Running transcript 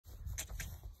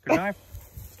Your knife,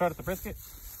 start at the brisket,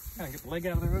 kind of get the leg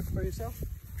out of the road for yourself.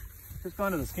 Just go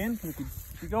into the skin.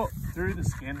 If you go through the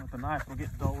skin with the knife, it'll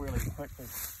get dull really quickly.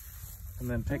 And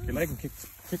then take your leg and kick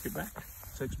it back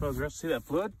to expose the rest. See that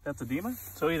fluid? That's edema.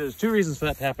 So there's two reasons for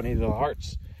that to happen. Either the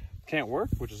hearts can't work,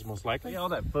 which is most likely. All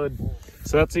that fluid.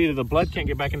 So that's either the blood can't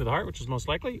get back into the heart, which is most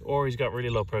likely, or he's got really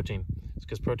low protein. It's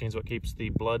because protein is what keeps the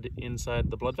blood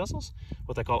inside the blood vessels,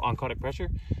 what they call oncotic pressure.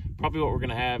 Probably what we're going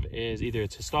to have is either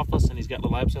it's Histophilus and he's got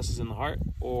little abscesses in the heart,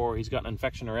 or he's got an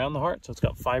infection around the heart, so it's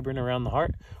got fibrin around the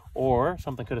heart, or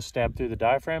something could have stabbed through the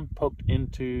diaphragm, poked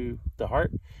into the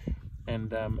heart,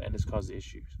 and has caused the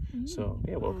issues. So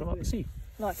yeah, we'll come up and see.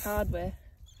 Like hardware.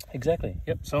 Exactly.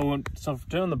 Yep. So for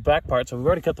doing the back part, so we've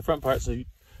already cut the front part. So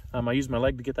I use my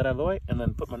leg to get that out of the way, and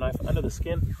then put my knife under the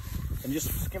skin and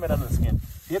just skim it under the skin.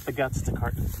 If you hit the guts, it's a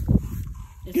carton.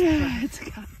 It's a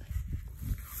cut.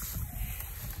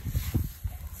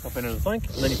 Up into the flank,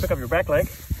 and then you pick up your back leg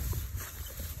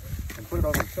and put it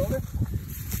over your shoulder.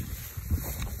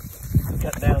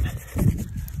 Cut down.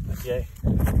 Okay.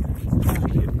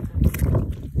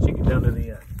 So you get down to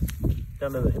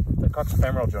the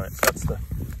coxofemoral joint. So that's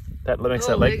that makes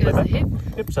that leg lay back. Hip.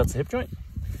 Yep, so that's the hip joint.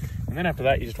 And then after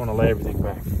that, you just want to lay everything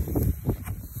back.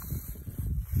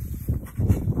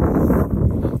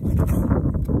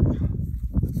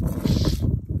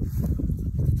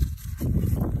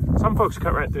 Some folks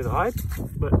cut right through the hide,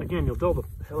 but again, you'll dull the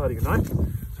hell out of your knife.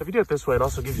 So if you do it this way, it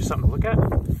also gives you something to look at.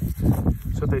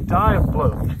 So if they die of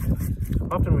bloat,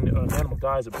 often when an animal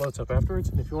dies, it bloats up afterwards.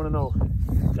 And if you want to know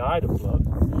if it died of bloat,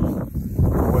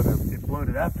 or whether it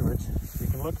bloated afterwards, you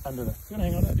can look under the, you want to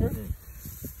hang on that, Jared?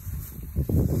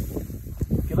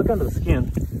 If you look under the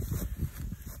skin,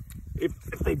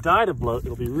 if they died of bloat,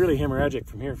 it'll be really hemorrhagic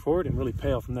from here forward and really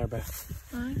pale from there back.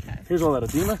 Okay. Here's all that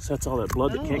edema, so that's all that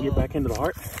blood that can't get back into the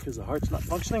heart because the heart's not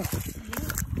functioning.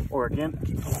 Or again,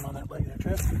 keep pulling on that leg there,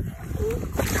 Trev.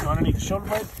 So underneath the shoulder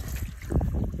blade.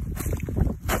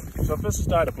 So if this is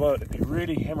died of bloat, it'd be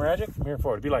really hemorrhagic from here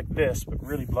forward. It'd be like this, but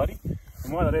really bloody.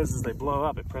 And what it is they blow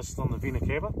up, it presses on the vena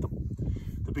cava,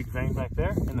 the big vein back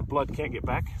there, and the blood can't get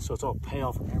back, so it's all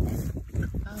pale from here back.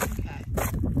 Okay.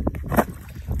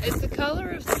 Is the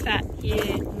colour of the fat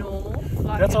here normal?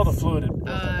 Like that's all the fluid.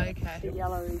 Okay. The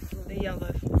yellow. The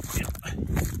yellow. Yeah.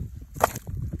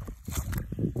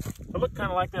 They look kind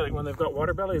of like that, like when they've got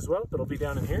water belly as well. That'll be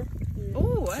down in here.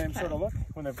 Oh, okay. Same sort of look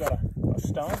when they've got a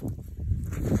stone.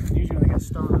 Usually when they get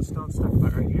stone, the stone's stuck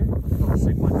about right here. Little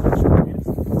sigmoid touch on the penis.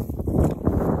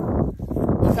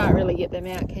 You can't really get them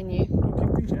out, can you? You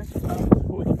can reach it.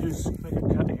 What we can do is make a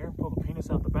cut here, pull the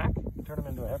penis out the back, and turn him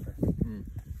into a heifer.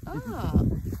 Ah.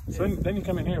 So then you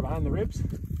come in here behind the ribs.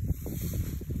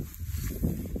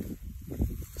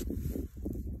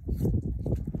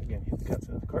 Again, hit the cuts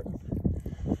out of the carton.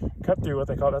 Cut through what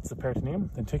they call, that's the peritoneum.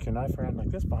 Then take your knife around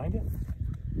like this behind you.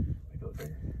 Make it look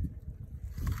bigger.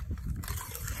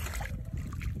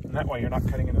 And that way you're not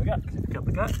cutting into the gut. If you cut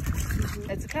the gut,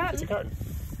 It's a cut. it's a carton.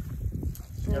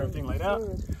 So you got everything laid out.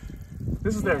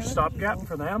 This is their stopgap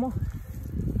for the animal.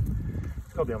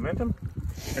 It's called the omentum.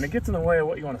 And it gets in the way of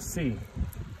what you want to see.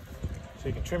 So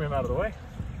you can trim him out of the way.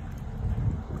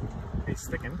 He's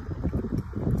thickened.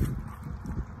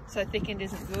 So thickened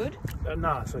isn't good?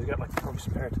 Nah, so he's got like probably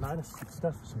some peritonitis and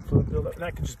stuff, some fluid buildup. And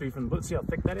that could just be from the blood. See how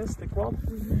thick that is, thick walled?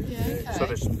 Yeah, okay. So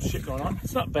there's some shit going on.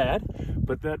 It's not bad,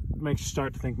 but that makes you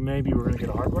start to think maybe we're going to get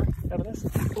a hardware out of this.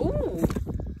 Ooh.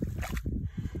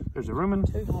 There's a rumen.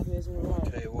 2 hardwares in a row.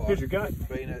 Tell you what, Here's your gut.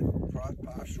 being a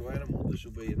pastoral animal, this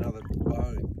will be another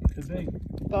bone. Could be.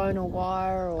 Bone or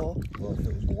wire or... Well, if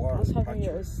it was wire, I was hoping punch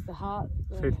it was the heart.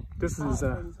 So this is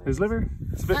his liver.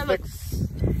 It's a bit That thick. looks...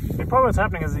 And probably what's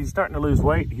happening is he's starting to lose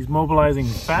weight. He's mobilizing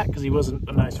fat because he wasn't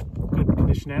a nice, good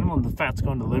conditioned animal, and the fat's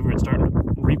going to the liver. It's starting to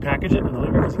repackage it in the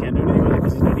liver because he can't do anything with it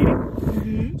because he's not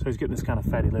eating. So he's getting this kind of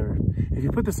fatty liver. If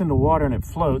you put this into water and it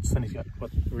floats, then he's got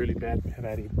what, really bad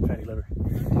fatty liver.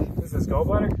 This is his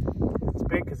gallbladder. It's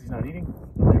big because he's not eating.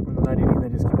 When they're not eating, they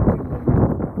just keep accumulating.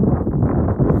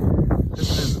 This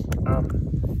is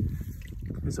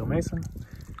his omason.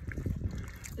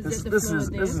 This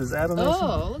is his abomason.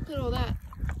 Oh, look at all that.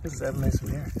 This is abomason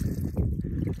here.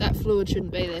 That fluid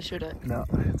shouldn't be there, should it? No,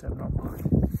 it's abnormal.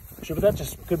 Sure, but that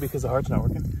just could be because the heart's not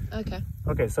working. Okay.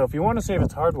 Okay, so if you want to see if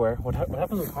it's hardware, what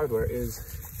happens with hardware is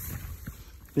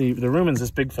the rumen's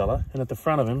this big fella, and at the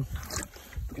front of him,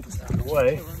 get this out of the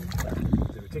way.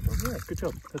 The reticulum, yeah, good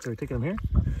job. That's the reticulum here,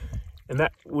 and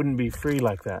that wouldn't be free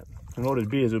like that. And what it'd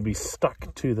be is it would be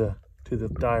stuck to the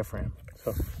diaphragm.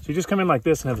 So you just come in like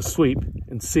this and have a sweep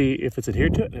and see if it's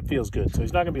adhered to it, and it feels good. So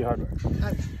he's not going to be hardware.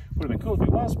 Okay. Would have been cool if he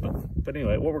was, but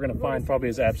anyway, what we're going to find probably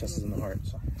is abscesses in the heart.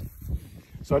 So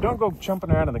So don't go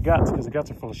jumping around in the guts, because the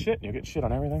guts are full of shit and you'll get shit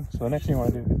on everything. So the next thing you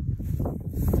want to do,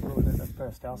 that's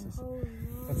peristalsis. Oh,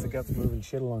 no. That's the guts moving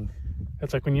shit along.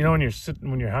 That's like when you know when you're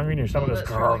sitting, when you're hungry and your stomach goes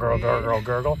gurgle, right, gurgle, yeah. gurgle,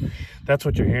 gurgle. That's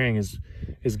what you're hearing is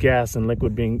gas and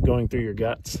liquid going through your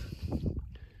guts.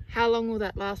 How long will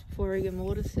that last before rigor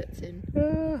mortis sets in?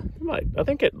 I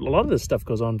think a lot of this stuff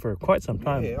goes on for quite some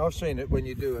time. Yeah, I've seen it when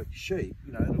you do a sheep,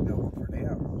 you know, it'll go on for an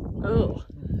hour. Oh.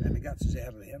 And the guts is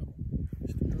out of the animal.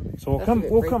 So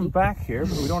we'll come back here,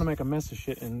 but we don't want to make a mess of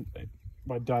shit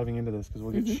by diving into this, because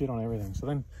we'll get shit on everything. So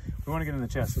then we want to get in the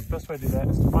chest. So the best way to do that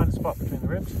is to find a spot between the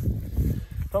ribs.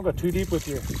 Don't go too deep with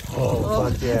your... Oh,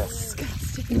 fuck yeah.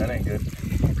 Disgusting. That ain't good.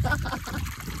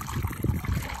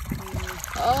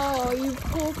 Oh, you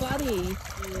poor buddy.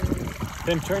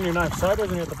 Then turn your knife sideways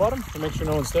when you're at the bottom to make sure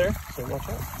no one's there. So watch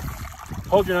out.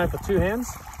 Hold your knife with 2 hands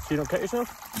so you don't cut yourself.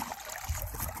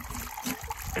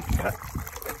 And cut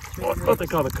what they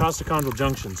call the costochondral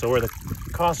junction. So where the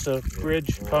costa,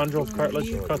 bridge, chondral, cartilage,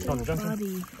 costochondral junction.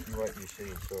 You wait till you see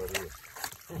inside here.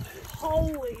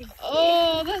 Holy.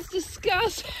 Oh, that's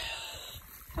disgusting.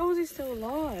 How is he still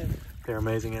alive? They're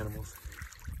amazing animals.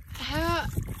 How?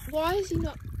 Why is he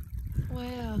not?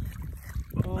 Wow.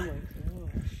 Oh my gosh.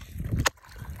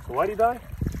 So why'd he die?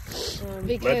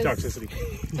 Lead Because toxicity.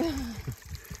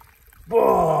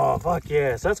 Whoa, fuck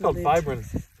yeah. So that's called fibrin.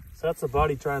 So that's the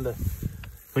body trying to...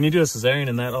 When you do a cesarean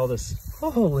and that, all this...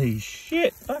 Holy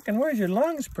shit. Fucking, where's your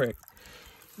lungs, prick?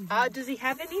 Does he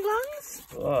have any lungs?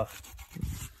 Ugh.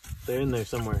 They're in there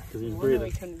somewhere because he's We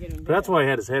breathing. couldn't get him But that's why he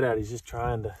had his head out. He's just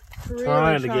trying to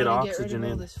really get oxygen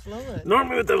rid of all in. this fluid.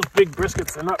 Normally with those big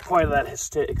briskets, they're not quite that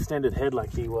extended head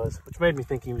like he was, which made me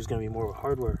think he was going to be more of a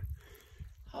hardware.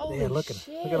 Holy Yeah, look at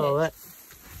all that.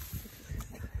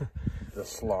 The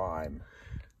slime.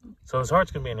 So his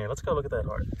heart's going to be in here. Let's go look at that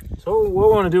heart. So what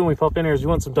we want to do when we pop in here is we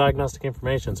want some diagnostic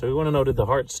information. So we want to know, did the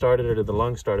heart start it or did the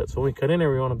lung start it? So when we cut in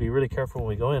here, we want to be really careful when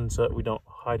we go in so that we don't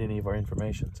hide any of our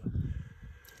information. So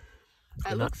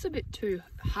It looks a bit too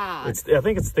hard. I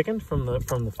think it's thickened from the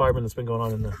fibrin that's been going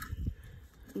on in the...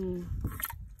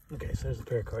 Okay, so there's the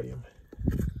pericardium.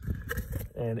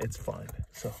 And it's fine.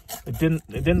 So it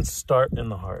didn't start in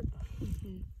the heart.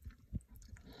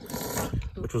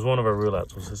 Which was one of our rule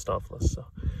outs, was Histophilus. So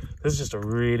this is just a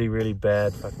really, really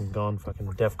bad fucking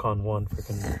DEFCON 1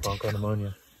 freaking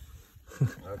bronchopneumonia.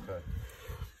 Okay.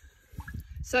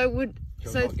 So I'm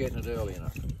not getting it early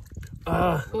enough.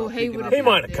 well, he would have. He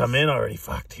might have come in already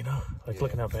fucked, you know? Like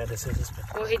looking how bad this is. It's been...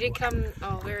 Well, he did come.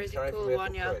 Oh, where is it? Came from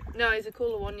Coolawanya. Ethel No, he's a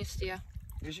Coolawanya steer.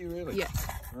 Is he really? Yeah.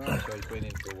 Oh, so he's been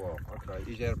in for a while. Okay,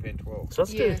 he's out of pen 12. So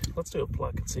Yeah. let's do a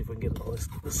pluck and see if we can get all this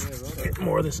Yeah, get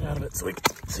more of this out of it so we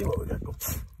can see what we got going.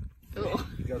 Oh.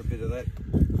 You got a bit of that?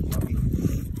 Lucky.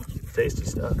 Tasty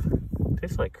stuff.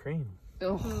 Tastes like cream.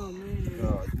 Oh. man.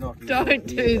 Oh, knock you Don't out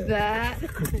do here. that.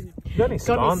 You got any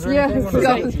scones or Yeah,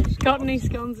 anything? got any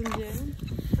scones and jam?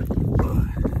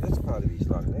 That's part of his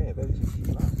lung there. That is his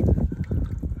lung.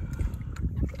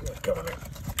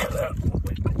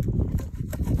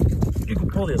 You can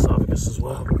pull the esophagus as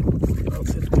well.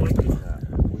 That's his point. No,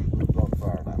 we've gone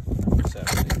far enough. So,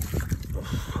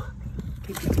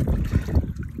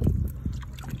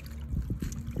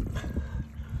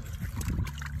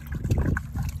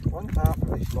 one half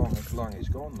of his lung is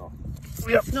gone though.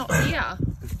 It's not here.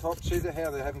 The top, see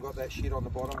how they haven't got that shit on the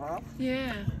bottom half?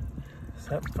 Yeah.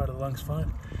 That part of the lung's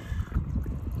fine.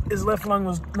 His left lung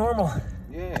was normal.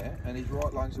 Yeah, and his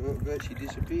right lung's virtually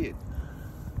disappeared.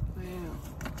 Wow.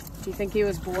 Do you think he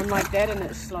was born like that and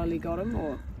it slowly got him,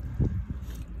 or?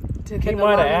 He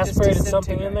might have aspirated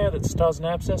something in there that caused an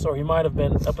abscess, or he might have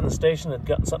been up in the station and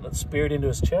gotten something that speared into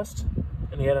his chest,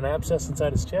 and he had an abscess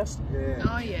inside his chest. Yeah.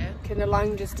 Oh yeah. Can the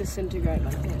lung just disintegrate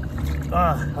like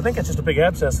that? I think it's just a big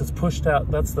abscess that's pushed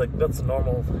out. That's the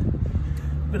normal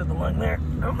bit of the lung there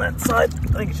on that side.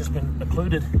 I think it's just been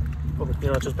occluded. You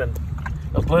know, it's just been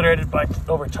obliterated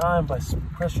over time by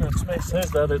pressure and space.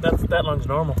 There's the other. That lung's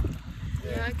normal.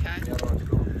 Yeah. Okay. The other one's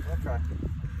gone. Okay.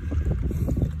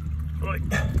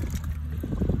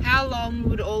 How long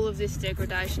would all of this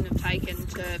degradation have taken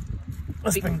to?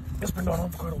 It's been going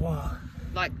on for quite a while.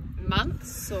 Like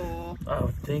months or? I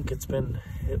would think it's been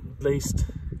at least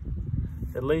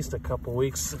a couple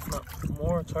weeks, if not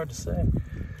more. It's hard to say.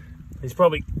 He's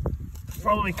probably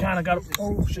kind of got it.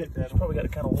 Oh shit! He's probably got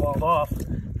it kind of walled off.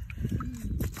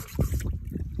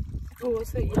 Oh,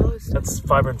 what's that yellow stuff? That's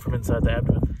fibrin from inside the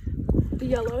abdomen. The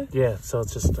yellow? Yeah, so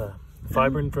it's just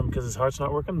fibrin from because his heart's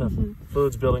not working. The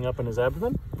fluid's building up in his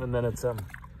abdomen, and then it's Oh,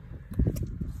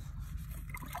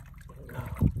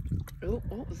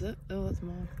 what was it? Oh, that's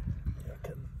more.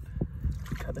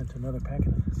 cut into another packet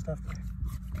of stuff there.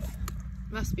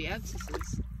 Must be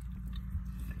abscesses.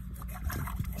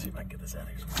 See if I can get this out of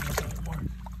here.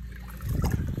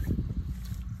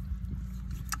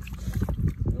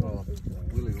 Oh,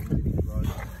 Willie will need to ride.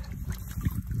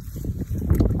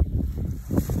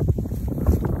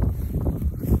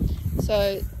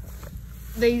 So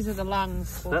these are the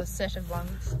lungs, or Yep. the set of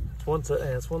lungs.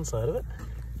 It's one side of it,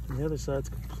 and the other side's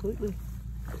completely.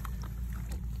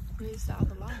 Where's the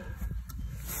other lung?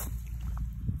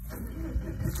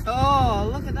 Oh,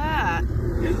 look at that.